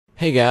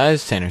Hey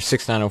guys,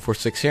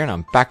 Tanner69046 here, and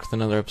I'm back with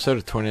another episode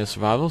of Tornado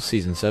Survival,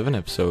 Season 7,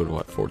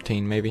 episode,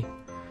 14 maybe?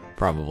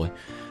 Probably.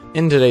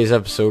 In today's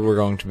episode, we're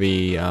going to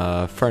be,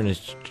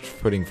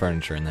 putting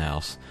furniture in the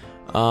house.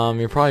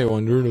 You're probably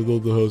wondering, I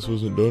thought the house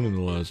wasn't done in the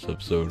last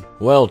episode.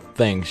 Well,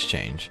 things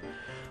change.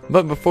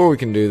 But before we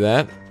can do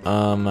that,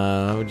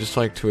 I would just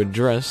like to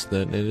address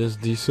that it is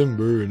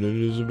December, and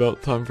it is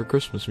about time for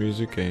Christmas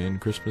music and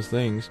Christmas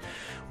things,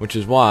 which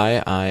is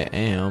why I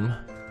am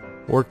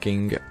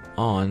working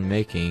on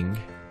making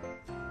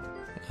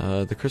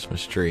the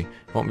Christmas tree.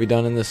 It won't be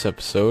done in this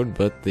episode,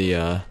 but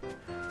the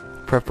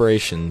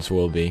preparations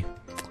will be.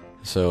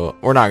 So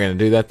we're not going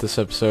to do that this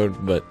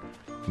episode, but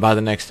by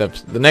the next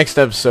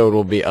episode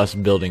will be us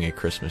building a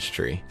Christmas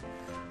tree.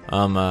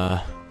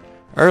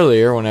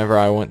 Earlier, whenever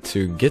I went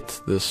to get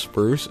this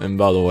spruce, and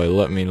by the way,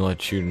 let me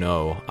let you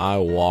know, I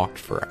walked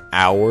for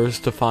hours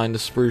to find a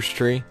spruce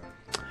tree.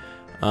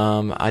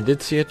 I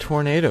did see a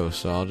tornado,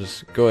 so I'll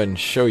just go ahead and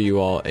show you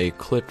all a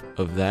clip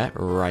of that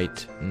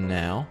right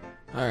now.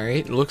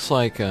 Alright, looks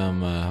like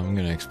I'm going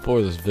to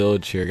explore this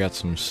village here. Got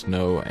some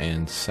snow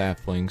and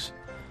saplings.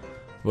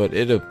 But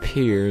it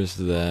appears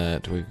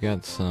that we've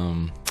got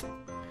some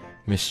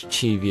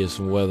mischievous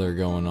weather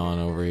going on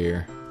over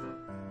here.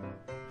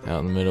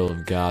 Out in the middle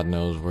of God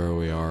knows where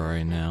we are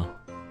right now.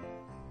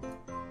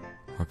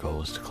 Our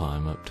goal is to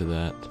climb up to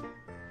that.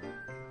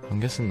 I'm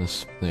guessing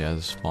this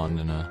spawned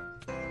in a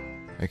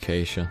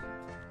acacia.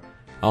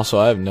 Also,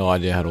 I have no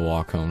idea how to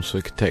walk home, so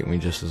it could take me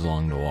just as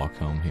long to walk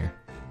home here.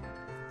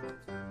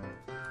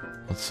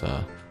 Let's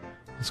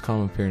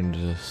come up here and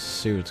just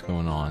see what's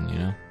going on, you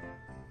know?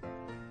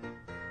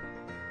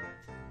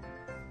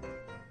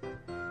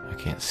 I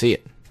can't see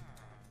it.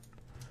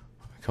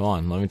 Come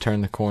on, let me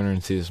turn the corner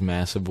and see this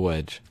massive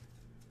wedge.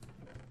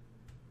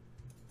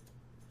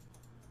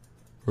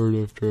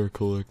 Right after I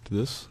collect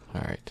this.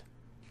 Alright.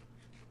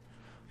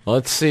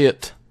 Let's see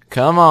it.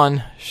 Come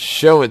on,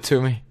 show it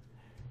to me.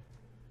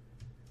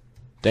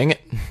 Dang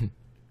it.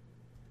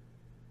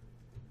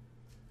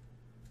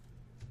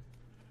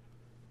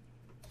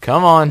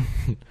 Come on.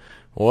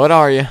 What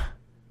are you?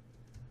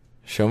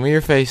 Show me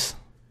your face.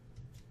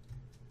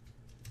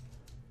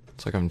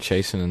 It's like I'm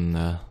chasing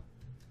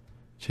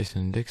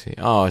Dixie.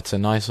 Oh, it's a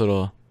nice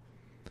little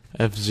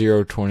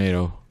F-Zero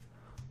tornado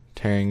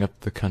tearing up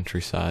the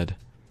countryside.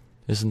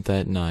 Isn't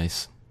that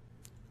nice?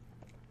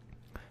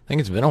 I think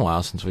it's been a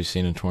while since we've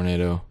seen a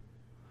tornado.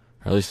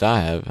 Or at least I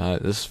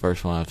have. This is the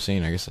first one I've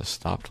seen. I guess I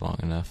stopped long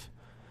enough.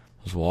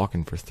 I was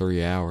walking for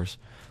 3 hours.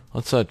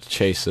 Let's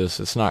chase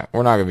this.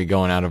 We're not gonna be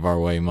going out of our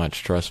way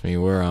much. Trust me.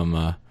 We're in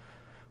the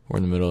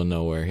middle of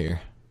nowhere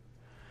here.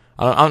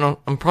 I'm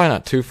probably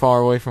not too far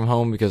away from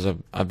home because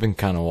I've been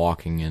kind of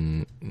walking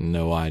in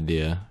no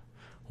idea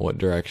what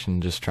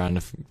direction, just trying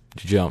to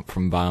jump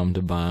from biome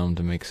to biome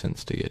to make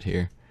sense to get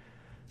here.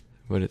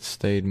 But it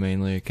stayed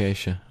mainly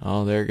acacia.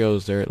 Oh, there it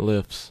goes. There it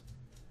lifts.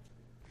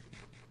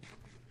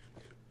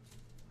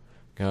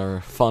 Got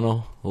our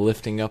funnel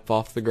lifting up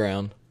off the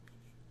ground.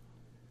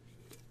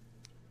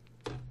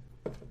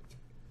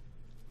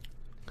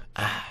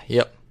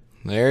 Yep.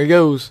 There he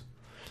goes.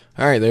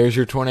 Alright, there's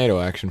your tornado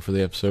action for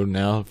the episode.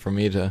 Now for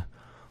me to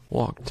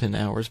walk 10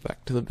 hours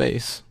back to the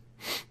base.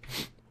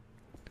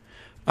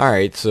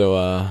 Alright, so,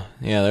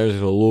 yeah, there's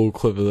a little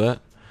clip of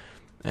that.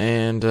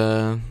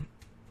 And,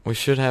 we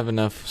should have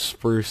enough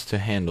spruce to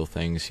handle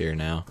things here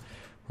now.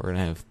 We're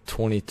gonna have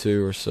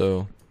 22 or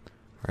so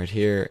right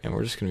here, and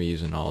we're just gonna be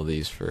using all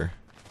these for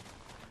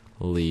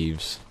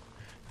leaves.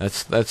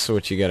 That's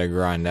what you gotta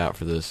grind out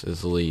for this,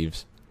 is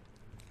leaves.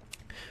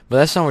 But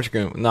that's not what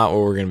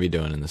we're gonna be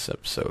doing in this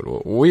episode.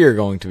 What we are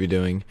going to be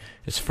doing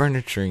is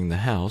furnituring the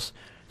house.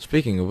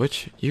 Speaking of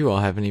which, you all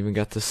haven't even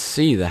got to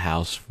see the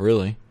house,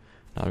 really.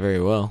 Not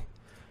very well.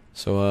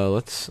 So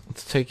let's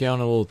take you on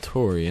a little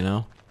tour, you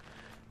know?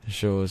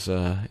 Show us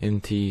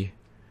MTV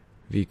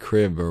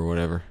Crib or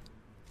whatever.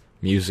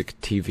 Music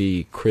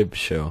TV Crib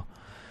show.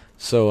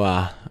 So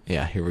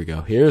yeah, here we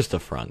go. Here's the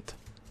front.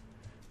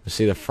 You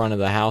see the front of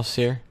the house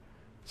here?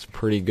 It's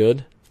pretty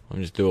good. Let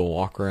me just do a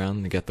walk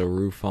around. They got the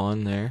roof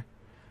on there.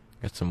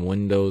 Got some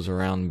windows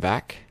around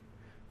back.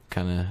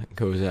 Kinda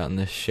goes out in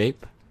this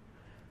shape.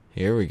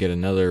 Here we get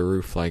another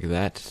roof like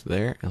that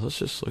there. And let's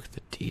just look at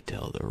the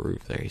detail of the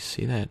roof there. You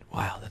see that?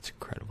 Wow, that's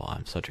incredible.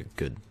 I'm such a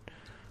good,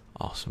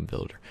 awesome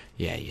builder.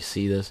 Yeah, you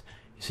see this?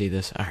 You see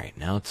this? Alright,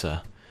 now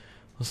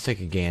let's take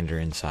a gander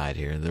inside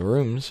here. The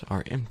rooms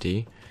are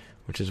empty,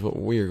 which is what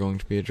we are going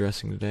to be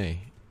addressing today.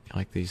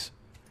 Like these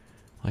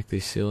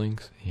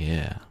ceilings?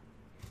 Yeah.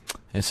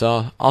 It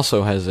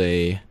also has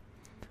a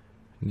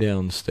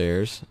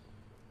downstairs,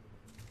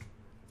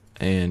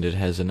 and it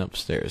has an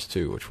upstairs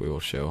too, which we will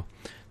show.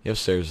 The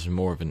upstairs is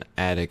more of an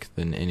attic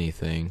than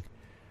anything,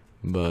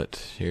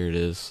 but here it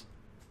is.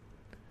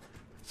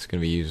 It's going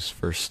to be used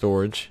for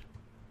storage.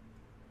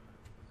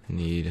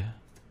 Need a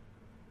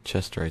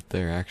chest right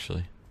there,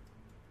 actually.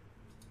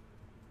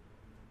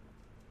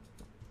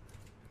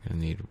 Gonna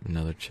need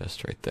another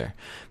chest right there.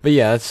 But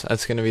yeah,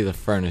 that's going to be the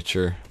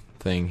furniture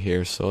thing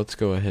here, so let's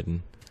go ahead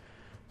and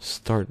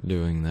start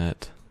doing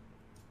that.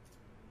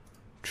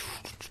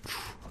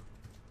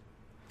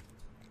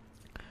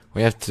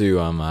 we have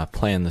to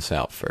plan this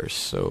out first.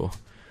 So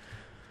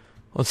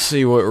let's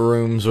see what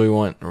rooms we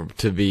want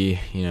to be,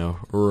 you know,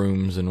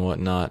 rooms and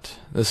whatnot.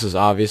 This is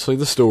obviously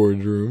the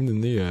storage room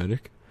in the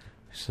attic.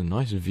 Some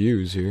nice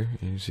views here.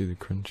 You see the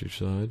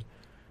countryside.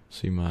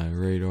 See my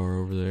radar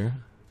over there.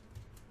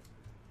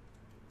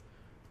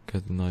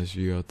 Got the nice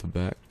view out the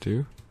back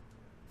too.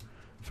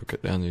 If I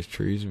cut down these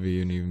trees, it'd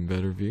be an even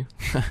better view.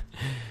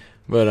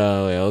 But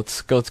yeah,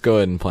 let's go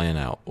ahead and plan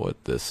out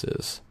what this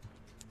is.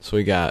 So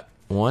we got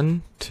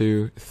 1,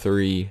 2,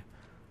 3,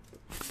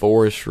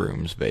 4-ish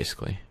rooms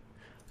basically.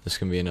 This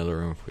can be another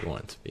room if we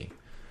want it to be.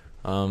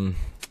 Room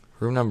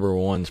number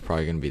 1 is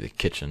probably gonna be the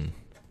kitchen.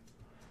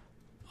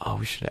 Oh,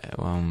 we should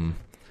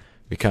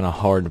be kind of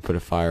hard to put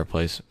a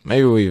fireplace.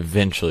 Maybe we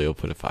eventually will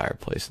put a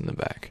fireplace in the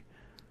back.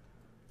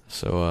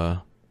 So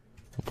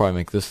we'll probably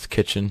make this the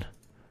kitchen,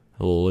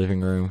 a little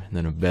living room, and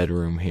then a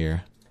bedroom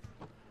here.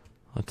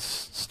 Let's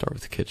start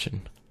with the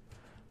kitchen.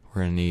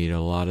 We're gonna need a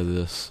lot of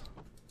this.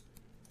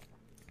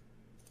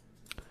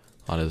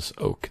 A lot of this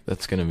oak.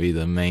 That's gonna be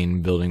the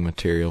main building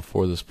material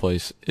for this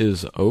place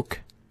is oak.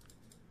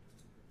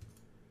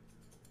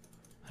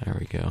 There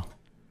we go.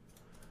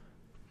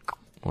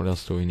 What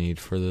else do we need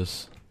for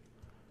this?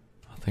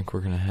 I think we're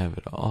gonna have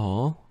it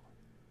all.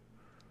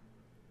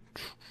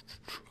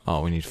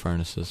 Oh, we need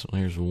furnaces.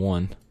 Well, here's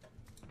one.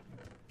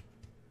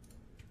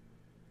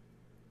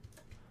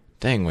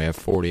 Dang, we have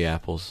 40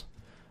 apples.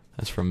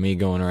 That's from me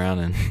going around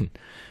and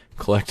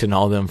collecting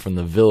all them from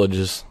the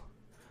villages.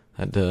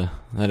 That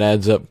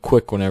adds up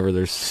quick whenever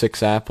there's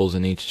 6 apples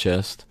in each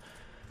chest.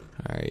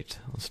 All right,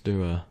 let's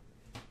do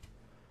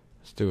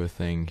a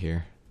thing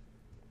here.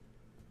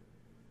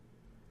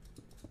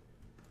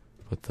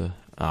 Put the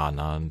no,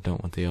 I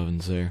don't want the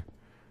ovens there.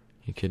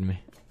 You kidding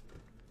me?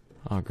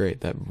 Oh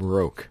great, that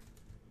broke.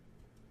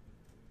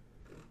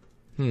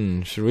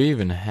 Should we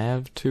even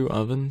have 2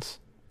 ovens?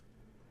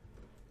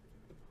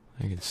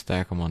 I could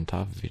stack them on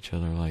top of each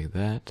other like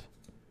that.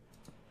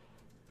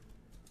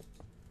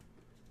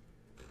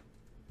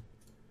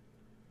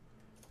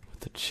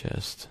 Put the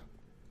chest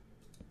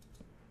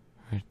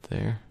right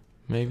there,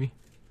 maybe?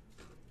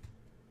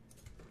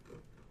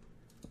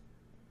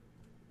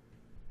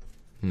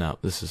 No,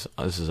 this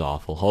is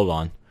awful. Hold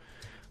on.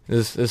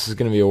 This is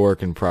going to be a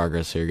work in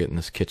progress here, getting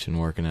this kitchen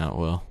working out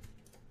well.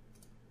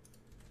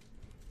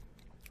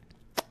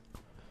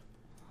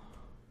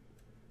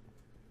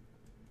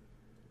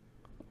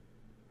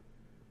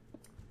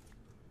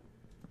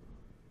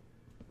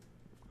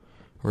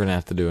 We're going to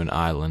have to do an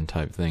island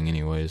type thing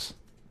anyways.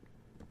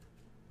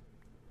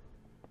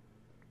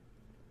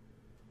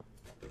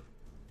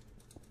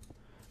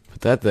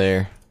 Put that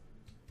there.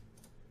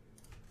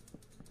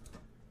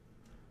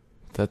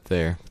 Put that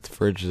there. Put the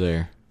fridge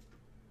there.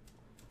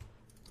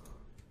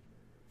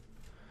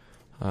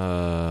 We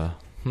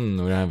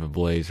don't have a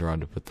blaze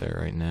rod to put there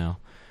right now.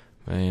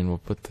 And we'll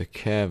put the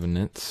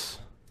cabinets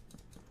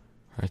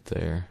right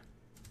there.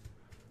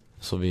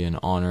 This will be an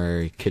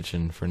honorary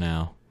kitchen for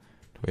now.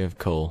 Do we have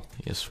coal?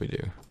 Yes, we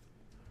do.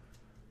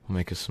 We'll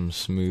make us some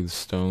smooth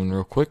stone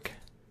real quick.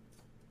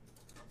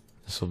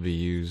 This will be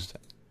used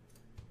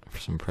for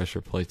some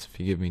pressure plates if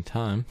you give me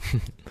time.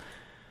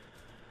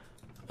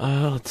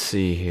 Let's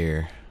see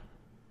here.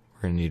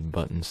 We're gonna need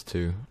buttons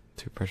too.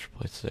 2 pressure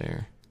plates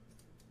there.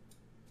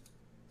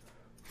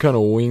 Kind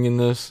of winging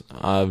this.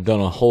 I've done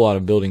a whole lot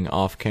of building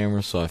off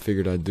camera, so I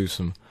figured I'd do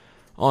some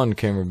on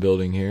camera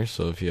building here.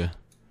 So if you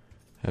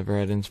ever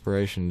had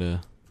inspiration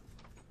to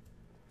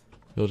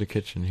build a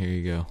kitchen, here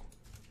you go.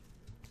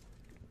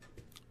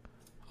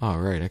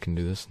 Alright, I can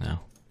do this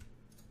now.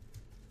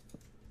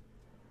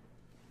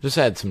 Just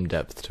add some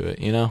depth to it,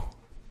 you know?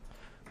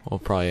 We'll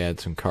probably add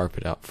some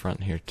carpet out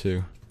front here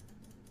too.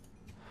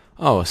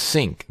 Oh, a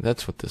sink.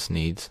 That's what this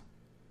needs.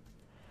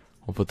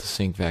 We'll put the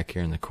sink back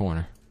here in the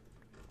corner.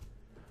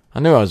 I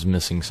knew I was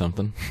missing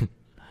something.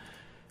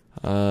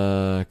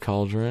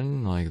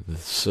 Cauldron, like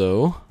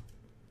so.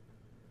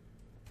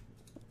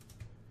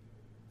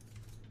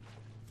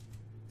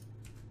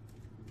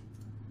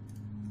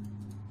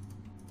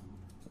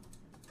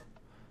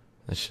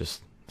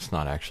 It's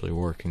not actually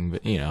working,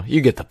 but you know,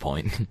 you get the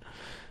point.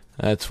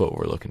 That's what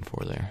we're looking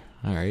for there.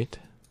 Alright.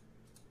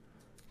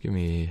 Give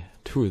me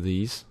 2 of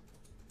these.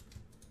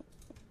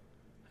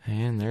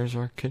 And there's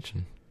our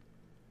kitchen.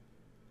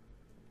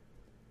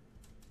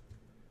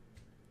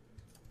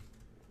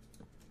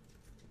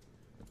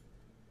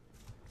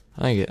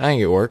 I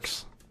think it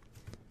works.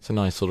 It's a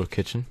nice little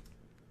kitchen.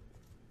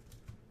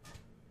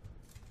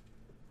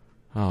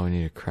 Oh, we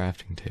need a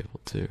crafting table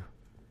too.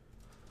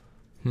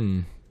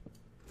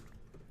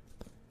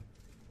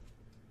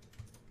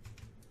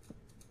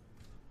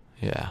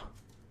 Yeah.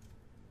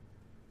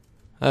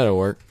 That'll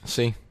work.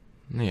 See?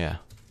 Yeah.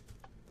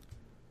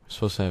 We're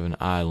supposed to have an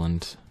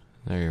island.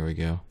 There we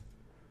go.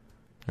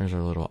 There's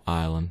our little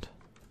island.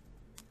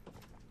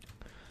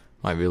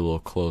 Might be a little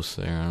close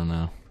there, I don't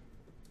know.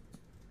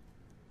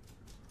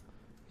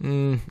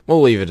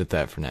 We'll leave it at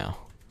that for now.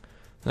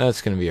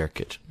 That's gonna be our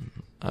kitchen.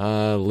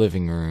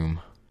 Living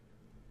room.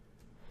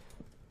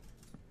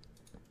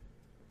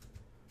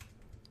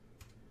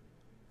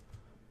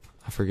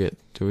 forget.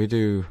 Do we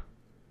do...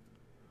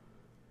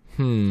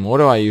 what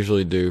do I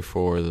usually do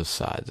for the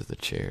sides of the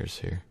chairs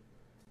here?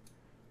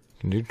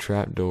 Can do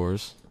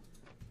trapdoors.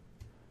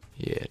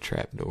 Yeah,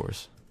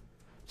 trapdoors.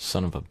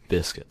 Son of a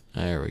biscuit.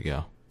 There we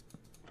go.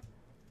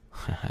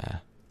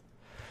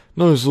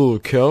 Nice little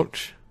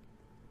couch.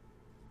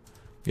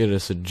 Get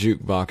us a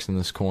jukebox in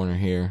this corner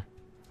here.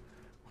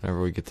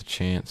 Whenever we get the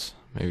chance.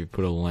 Maybe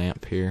put a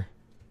lamp here.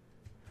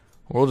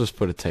 Or we'll just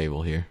put a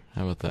table here.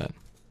 How about that?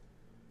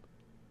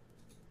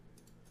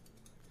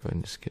 Go ahead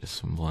and just get us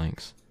some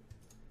blanks.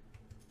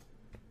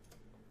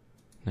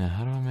 Now,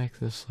 how do I make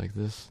this like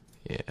this?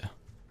 Yeah.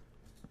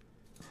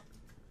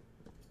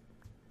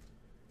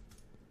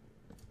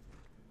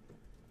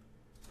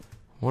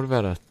 What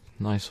about a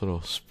nice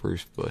little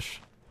spruce bush?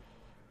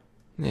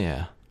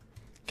 Yeah.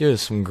 Give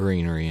us some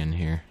greenery in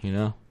here, you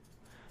know?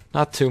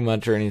 Not too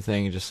much or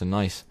anything, just a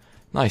nice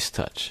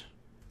touch.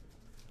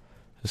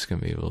 This is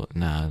gonna be a little...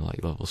 Nah,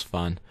 light level's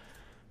fine.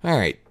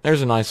 Alright,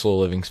 there's a nice little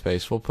living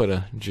space. We'll put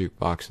a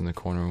jukebox in the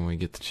corner when we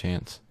get the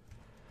chance.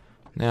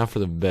 Now for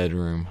the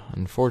bedroom.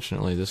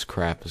 Unfortunately, this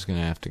crap is gonna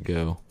have to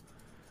go.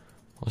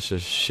 Let's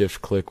just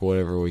shift click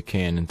whatever we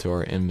can into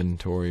our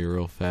inventory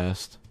real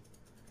fast.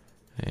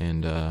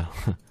 And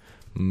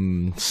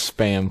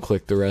spam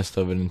click the rest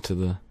of it into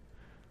the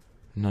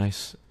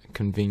nice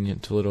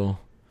convenient little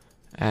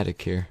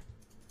attic here.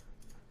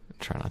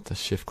 Try not to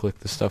shift click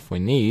the stuff we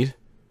need.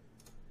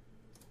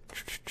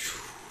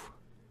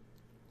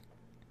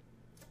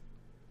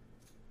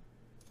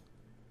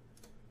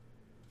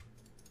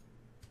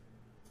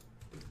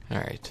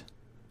 Alright.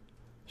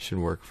 Should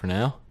work for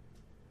now.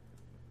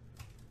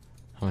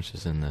 How much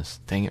is in this?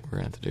 Dang it, we're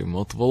going to have to do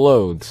multiple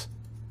loads.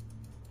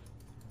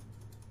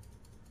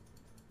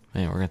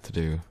 Man, we're going to have to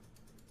do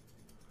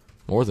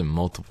more than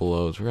multiple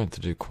loads. We're going to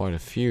have to do quite a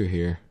few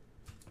here.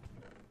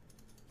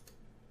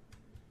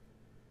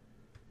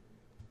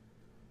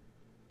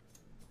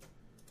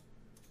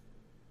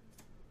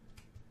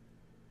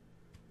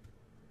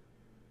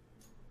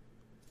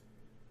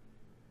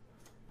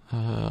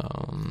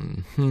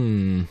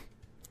 I'd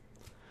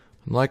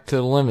like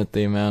to limit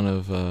the amount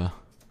of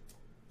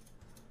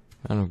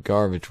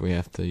garbage we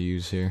have to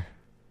use here.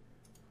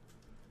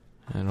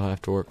 It'll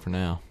have to work for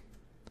now.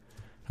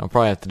 I'll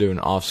probably have to do an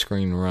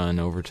off-screen run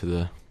over to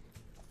the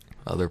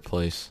other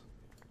place.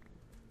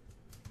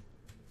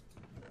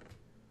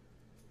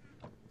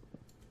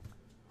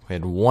 We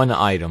had one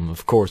item.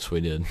 Of course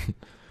we did.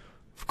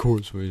 Of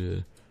course we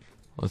did.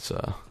 Let's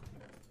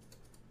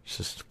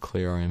just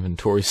clear our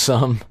inventory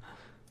some.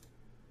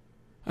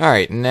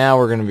 Alright, now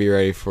we're going to be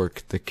ready for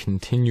the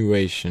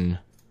continuation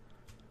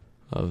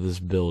of this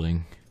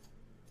building.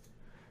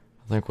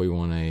 I think we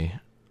want a...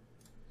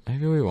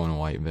 Maybe we want a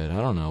white bed. I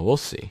don't know. We'll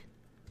see.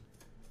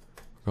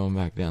 We're going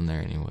back down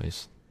there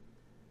anyways.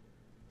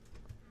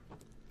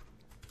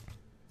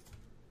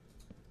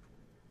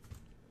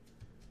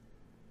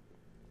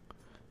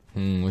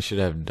 We should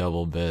have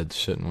double beds,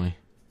 shouldn't we?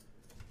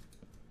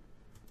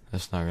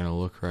 That's not going to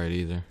look right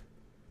either.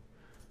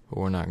 But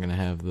we're not going to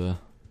have the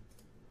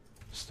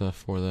stuff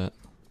for that.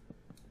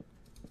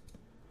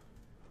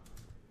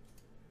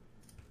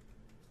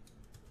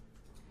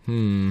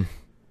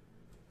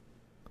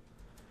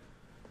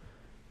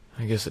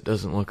 I guess it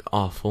doesn't look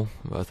awful,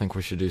 but I think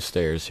we should do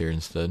stairs here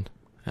instead.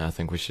 And I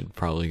think we should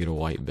probably get a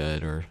white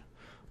bed or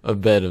a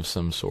bed of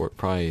some sort.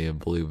 Probably a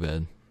blue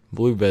bed.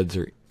 Blue beds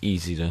are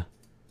easy to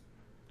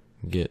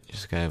get. You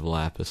just gotta have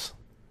lapis.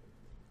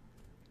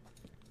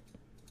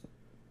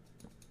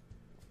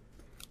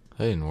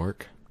 That didn't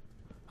work.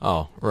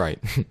 Oh, right.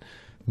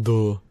 Duh.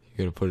 You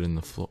gotta put it in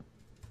the floor.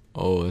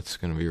 Oh, that's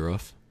gonna be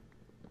rough.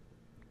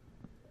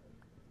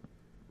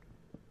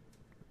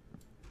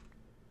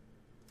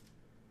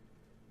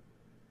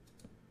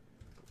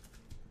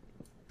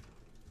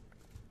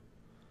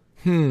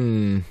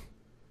 Let's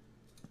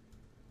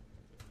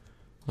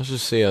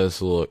just see how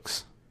this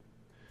looks.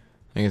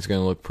 I think it's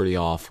gonna look pretty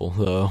awful,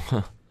 though.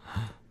 I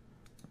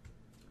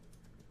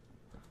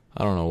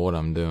don't know what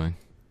I'm doing.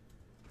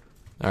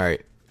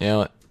 Alright, you know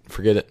what?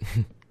 Forget it.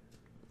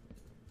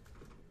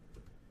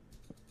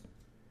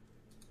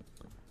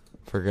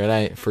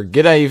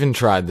 Forget I even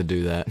tried to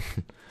do that.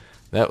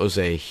 That was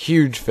a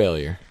huge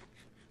failure.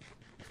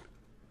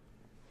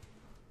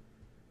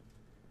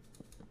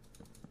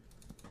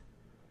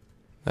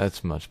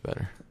 That's much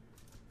better.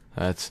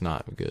 That's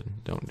not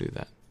good. Don't do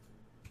that.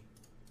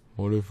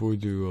 What if we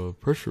do a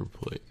pressure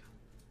plate?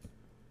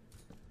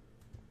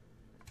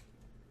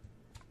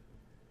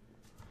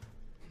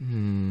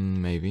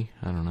 Maybe.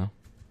 I don't know.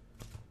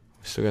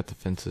 We still got the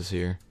fences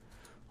here.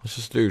 Let's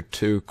just do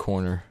 2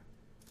 corner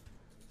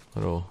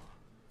little...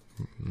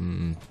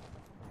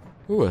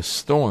 Ooh, a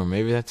storm.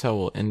 Maybe that's how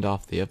we'll end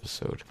off the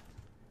episode.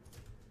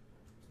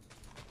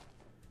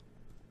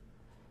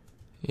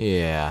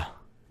 Yeah.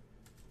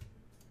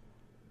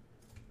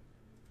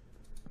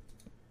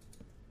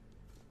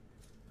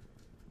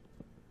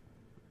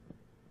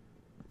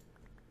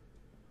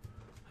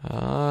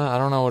 I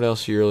don't know what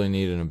else you really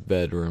need in a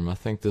bedroom. I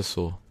think this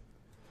will...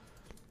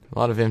 A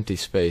lot of empty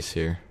space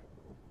here.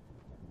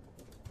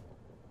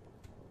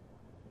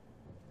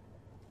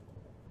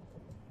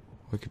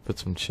 We could put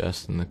some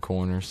chests in the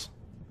corners.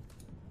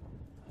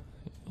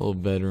 A little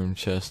bedroom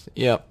chest.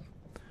 Yep.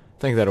 I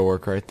think that'll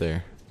work right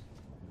there.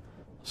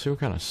 Let's see what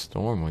kind of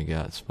storm we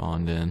got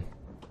spawned in.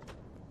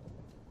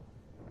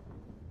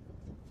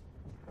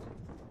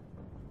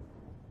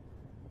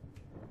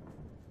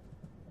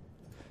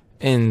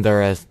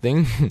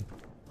 Interesting.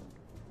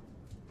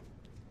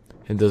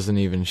 It doesn't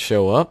even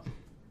show up.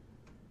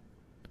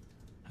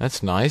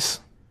 That's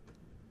nice.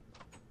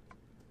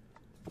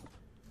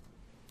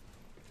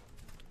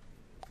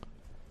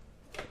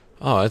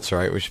 Oh, that's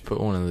right. We should put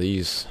one of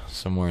these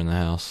somewhere in the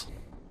house.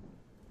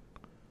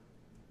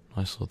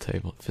 Nice little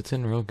table. It fits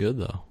in real good,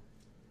 though.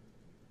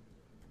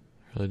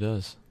 It really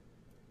does.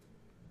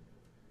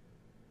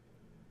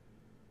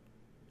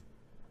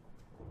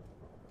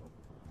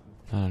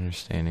 Not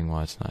understanding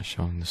why it's not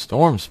showing the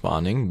storm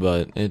spawning,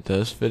 but it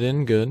does fit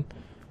in good.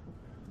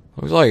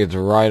 Looks like it's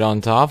right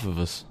on top of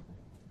us.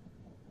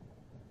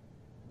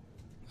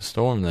 The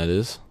storm, that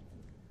is.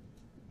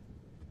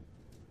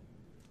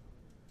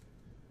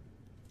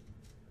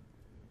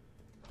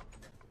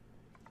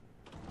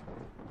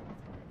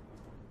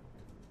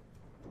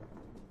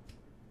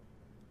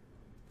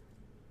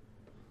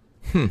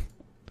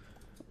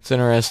 It's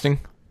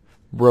interesting.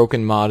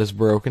 Broken mod is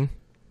broken.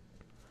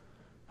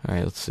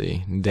 Alright, let's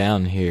see.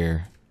 Down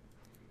here.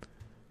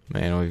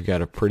 Man, we've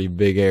got a pretty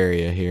big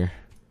area here.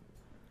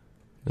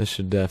 This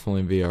should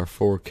definitely be our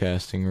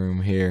forecasting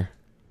room here.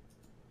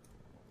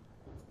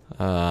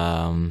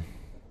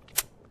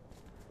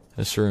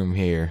 This room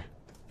here.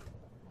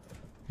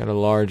 Got a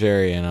large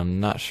area and I'm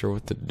not sure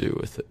what to do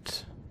with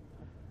it.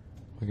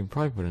 We can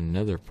probably put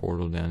another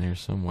portal down here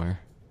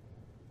somewhere.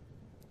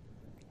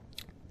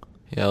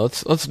 Yeah,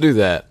 let's do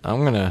that.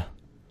 I'm gonna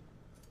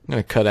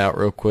cut out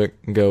real quick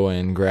and go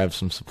and grab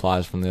some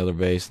supplies from the other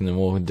base, and then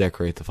we'll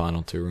decorate the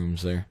final 2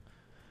 rooms there.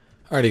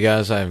 Alrighty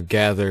guys, I've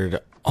gathered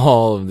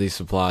all of the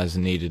supplies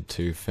needed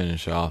to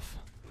finish off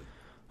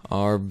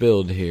our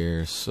build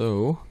here.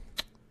 So,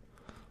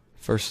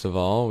 first of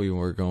all, we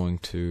were going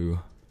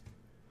to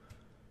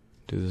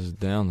do this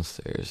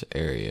downstairs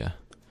area.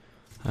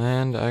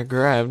 And I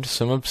grabbed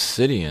some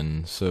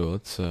obsidian, so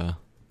let's, I'm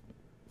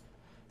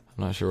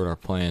not sure what our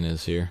plan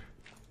is here.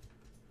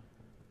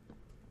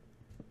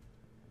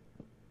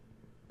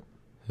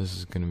 This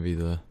is gonna be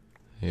the,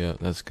 yeah,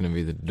 that's gonna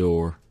be the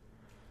door.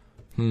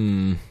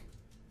 I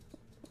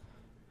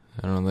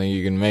don't think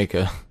you can make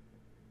a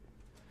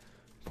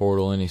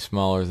portal any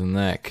smaller than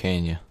that,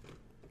 can you?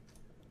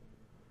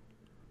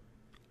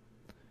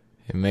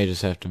 It may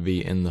just have to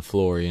be in the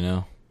floor, you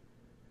know?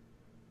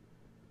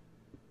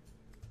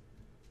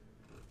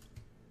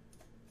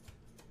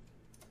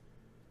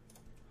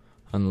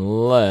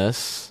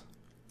 Unless,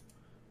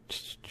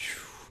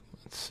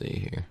 let's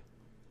see here.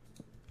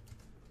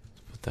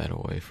 That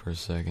away for a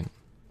second.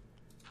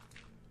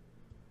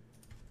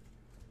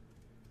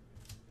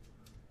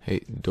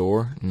 Hey,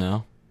 door?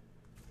 No.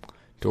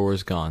 Door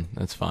is gone.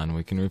 That's fine.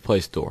 We can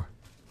replace door.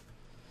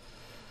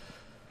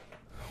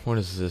 What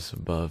is this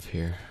above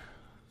here?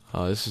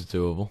 Oh, this is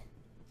doable.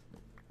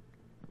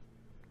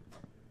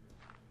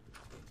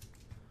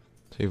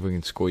 See if we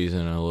can squeeze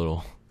in a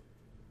little.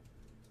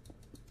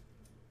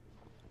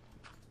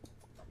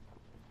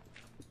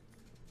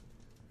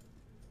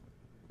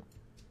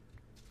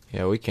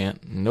 Yeah, we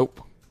can't.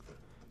 Nope.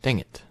 Dang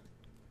it.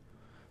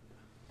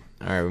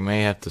 Alright, we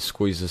may have to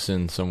squeeze this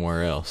in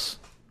somewhere else.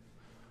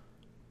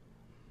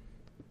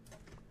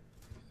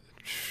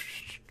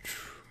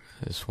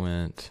 This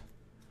went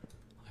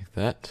like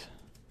that.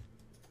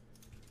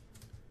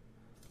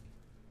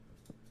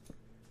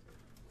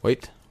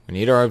 Wait, we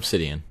need our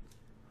obsidian.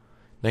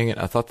 Dang it,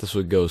 I thought this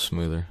would go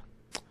smoother.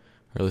 I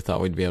really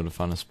thought we'd be able to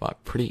find a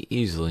spot pretty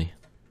easily.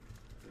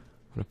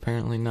 But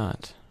apparently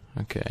not.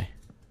 Okay.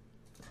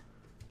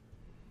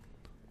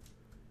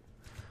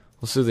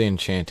 Let's do the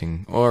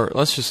enchanting. Or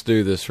let's just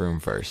do this room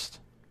first.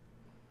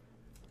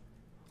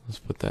 Let's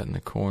put that in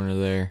the corner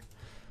there.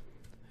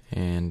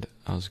 And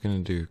I was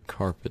going to do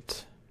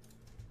carpet.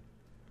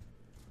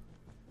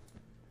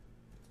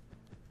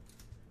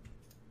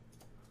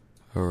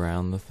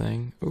 Around the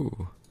thing.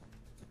 Ooh.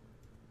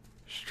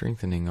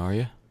 Strengthening, are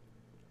you?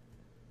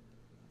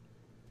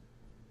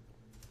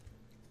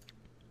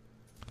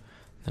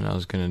 Then I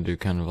was going to do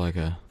kind of like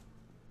a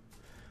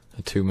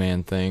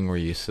 2-man thing where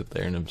you sit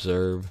there and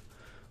observe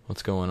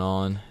what's going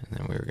on, and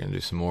then we were going to do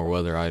some more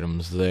weather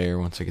items there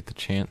once I get the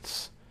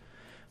chance.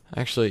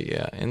 Actually,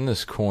 yeah, in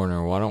this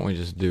corner, why don't we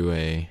just do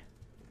a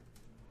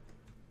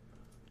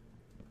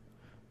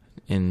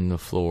in the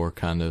floor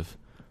kind of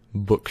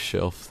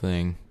bookshelf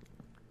thing.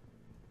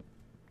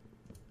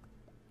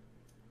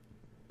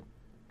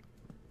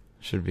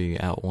 Should be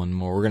out one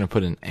more. We're going to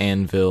put an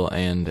anvil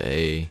and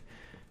a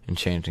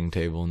enchanting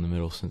table in the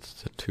middle since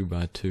it's a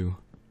 2x2.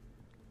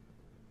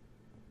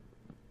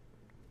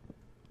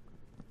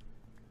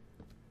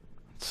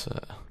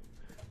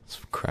 Let's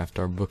craft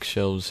our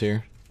bookshelves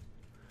here.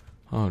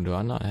 Oh, do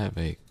I not have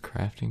a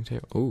crafting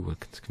table? Ooh,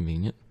 look, it's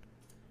convenient.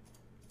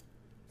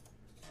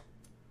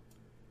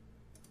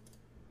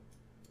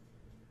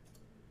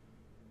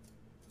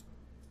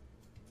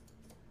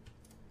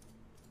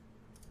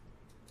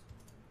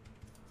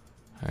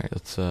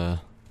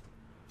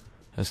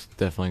 that's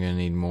definitely gonna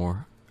need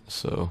more.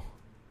 So,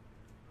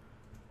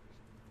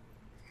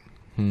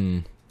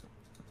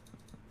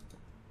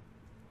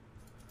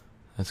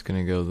 that's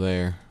gonna go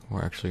there.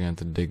 We're actually gonna have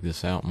to dig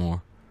this out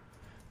more.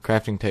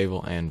 Crafting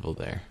table, anvil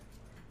there.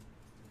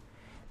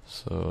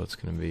 So it's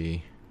gonna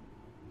be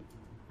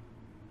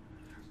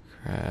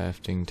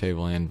crafting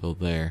table, anvil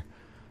there.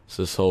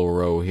 So this whole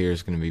row here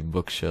is gonna be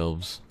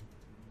bookshelves.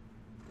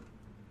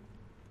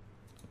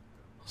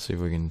 Let's see if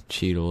we can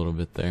cheat a little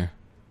bit there.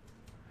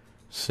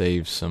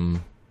 Save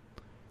some,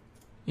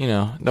 you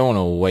know, don't want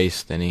to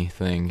waste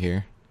anything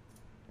here.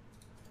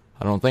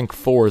 I don't think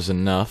 4 is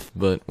enough,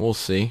 but we'll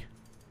see.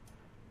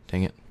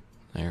 Dang it.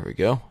 There we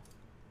go.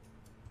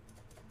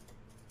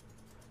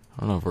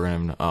 I don't know if we're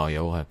gonna have oh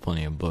yeah, we'll have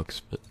plenty of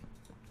books, but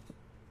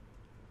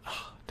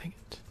dang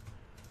it.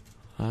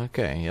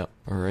 Okay, yep,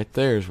 right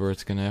there is where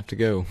it's gonna have to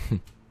go.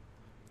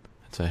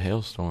 It's a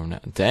hailstorm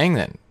now. Dang,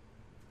 that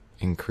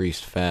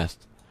increased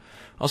fast.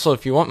 Also,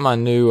 if you want my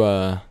new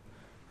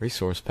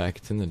resource pack,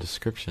 it's in the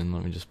description.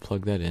 Let me just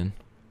plug that in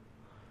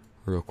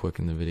real quick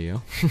in the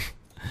video.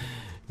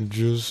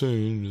 Just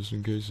saying, just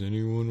in case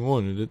anyone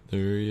wanted it.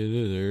 There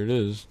it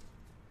is.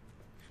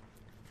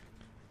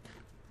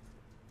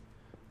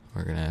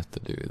 We're gonna have to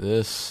do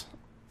this.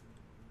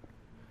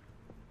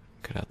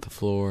 Cut out the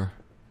floor.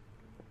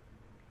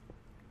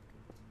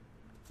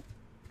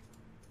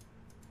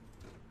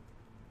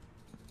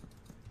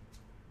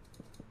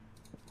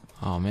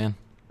 Oh man.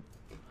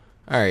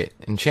 Alright,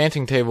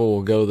 enchanting table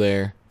will go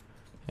there,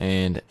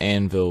 and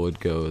anvil would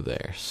go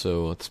there.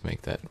 So let's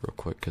make that real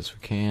quick because we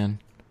can.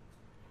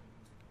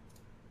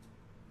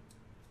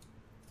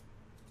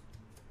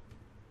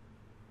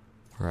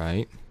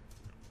 Right.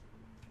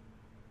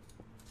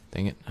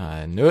 Dang it,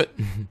 I knew it.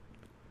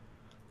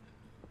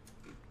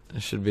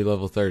 It should be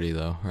level 30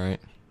 though,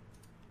 right?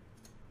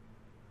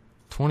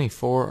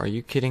 24, are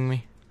you kidding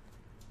me?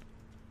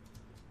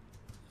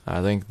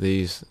 I think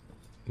these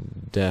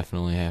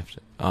definitely have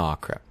to... oh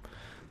crap.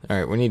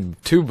 Alright, we need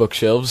 2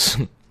 bookshelves.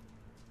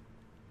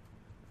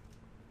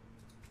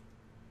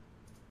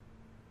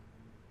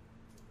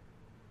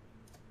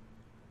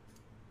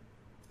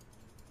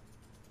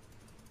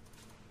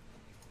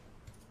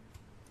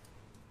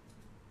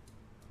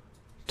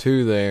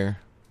 Two there.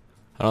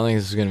 I don't think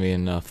this is going to be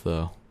enough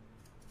though.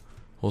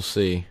 We'll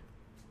see.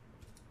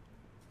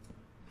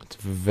 It's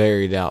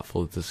very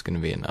doubtful that this is going to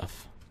be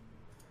enough.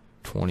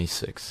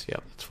 26.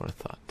 Yep, that's what I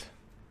thought.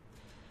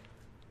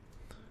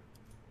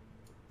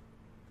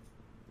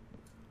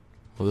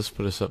 Will this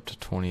put us up to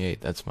 28?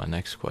 That's my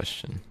next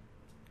question.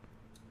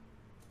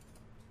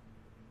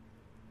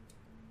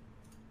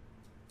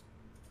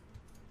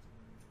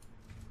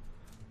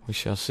 We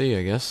shall see,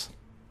 I guess.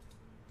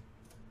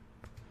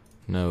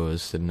 No,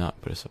 this did not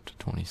put us up to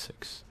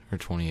 26 or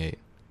 28.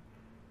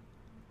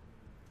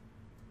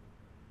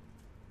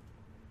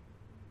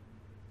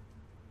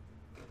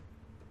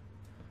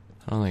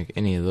 I don't think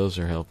any of those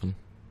are helping.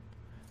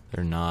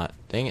 They're not.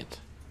 Dang it.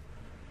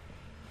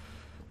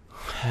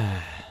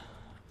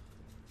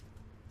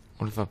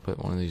 What if I put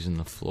one of these in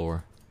the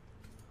floor?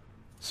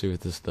 See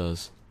what this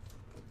does.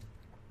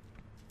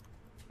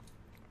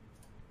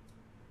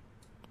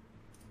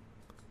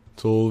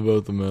 It's all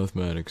about the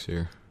mathematics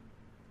here.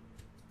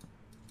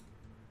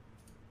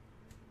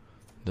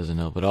 Doesn't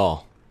help at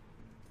all.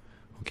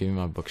 Well, give me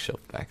my bookshelf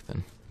back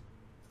then.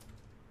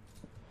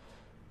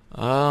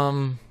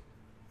 I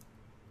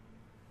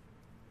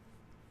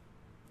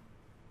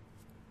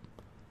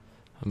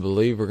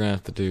believe we're gonna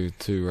have to do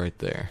 2 right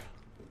there.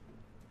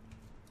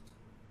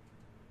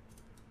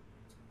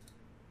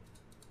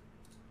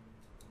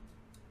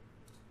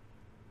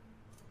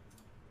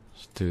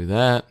 Let's do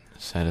that.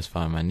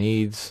 Satisfy my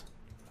needs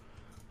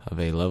of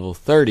a level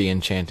 30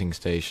 enchanting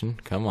station.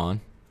 Come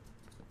on.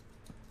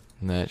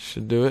 That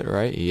should do it,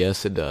 right?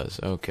 Yes, it does.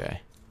 Okay.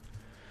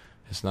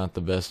 It's not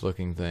the best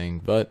looking thing,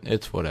 but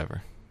it's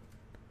whatever.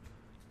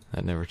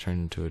 That never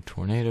turned into a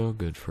tornado.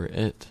 Good for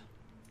it.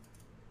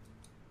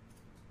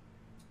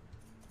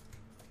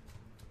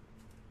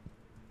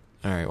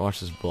 Alright,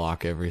 watch this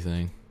block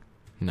everything.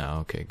 No,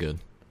 okay, good.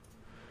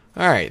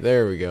 Alright,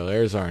 there we go.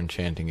 There's our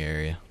enchanting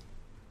area.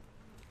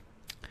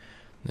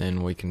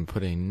 Then we can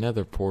put a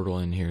nether portal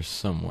in here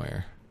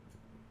somewhere.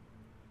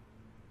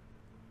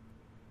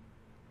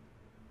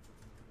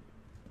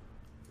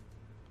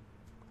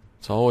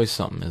 It's always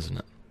something, isn't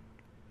it?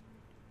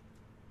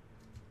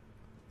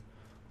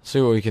 See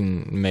what we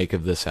can make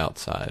of this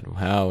outside.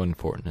 How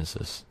important is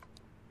this?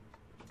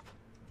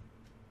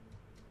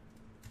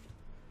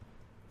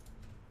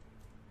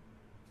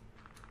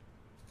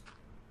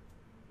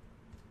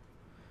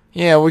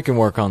 Yeah, we can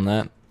work on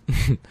that.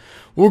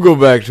 We'll go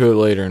back to it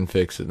later and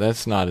fix it.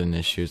 That's not an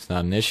issue. It's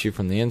not an issue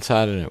from the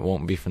inside, and it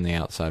won't be from the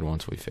outside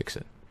once we fix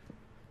it.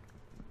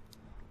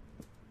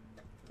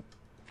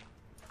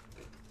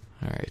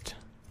 Alright.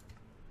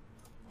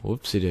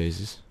 Whoopsie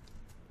daisies.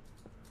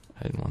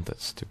 I didn't want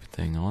that stupid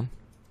thing on.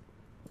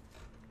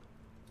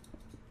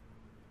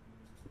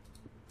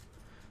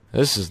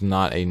 This is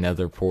not a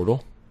nether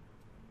portal.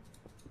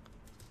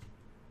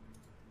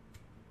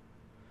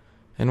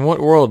 In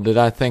what world did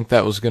I think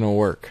that was gonna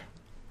work?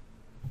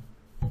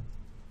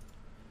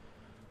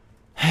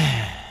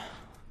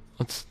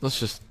 Let's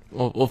just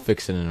we'll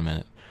fix it in a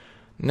minute.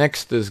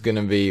 Next is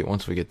gonna be,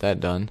 once we get that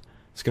done,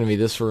 it's gonna be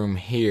this room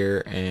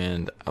here,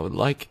 and I would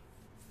like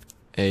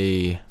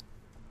a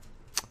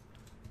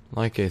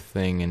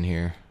thing in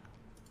here.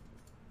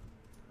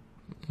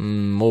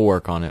 We'll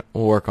work on it.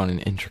 We'll work on an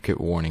intricate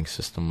warning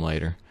system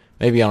later.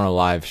 Maybe on a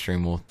live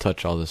stream we'll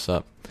touch all this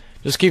up.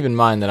 Just keep in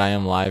mind that I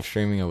am live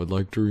streaming. I would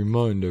like to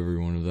remind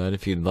everyone of that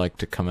if you'd like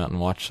to come out and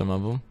watch some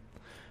of them.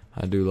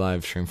 I do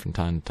live stream from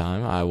time to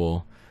time.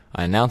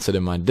 I announce it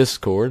in my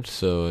Discord,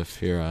 so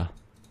if you're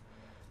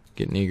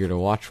getting eager to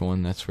watch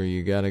one, that's where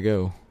you gotta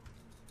go.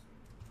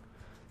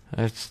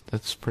 That's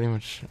pretty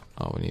much.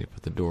 Oh, we need to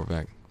put the door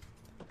back.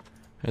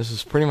 This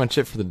is pretty much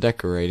it for the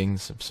decorating.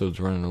 This episode's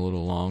running a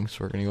little long,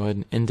 so we're gonna go ahead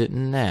and end it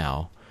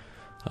now.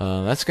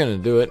 That's gonna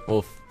do it.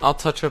 Well, I'll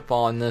touch up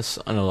on this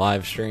on a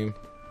live stream.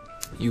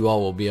 You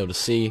all will be able to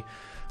see.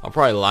 I'll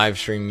probably live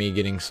stream me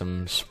getting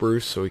some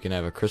spruce so we can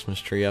have a Christmas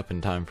tree up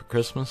in time for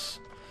Christmas.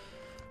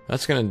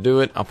 That's gonna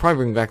do it. I'll probably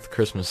bring back the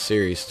Christmas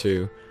series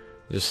too.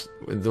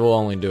 We'll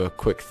only do a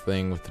quick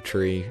thing with the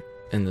tree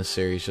in this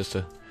series, just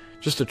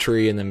a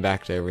tree, and then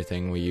back to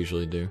everything we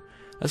usually do.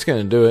 That's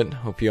gonna do it.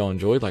 Hope you all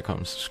enjoyed. Like,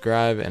 comment,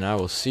 subscribe, and I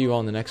will see you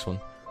on the next one.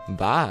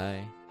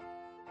 Bye.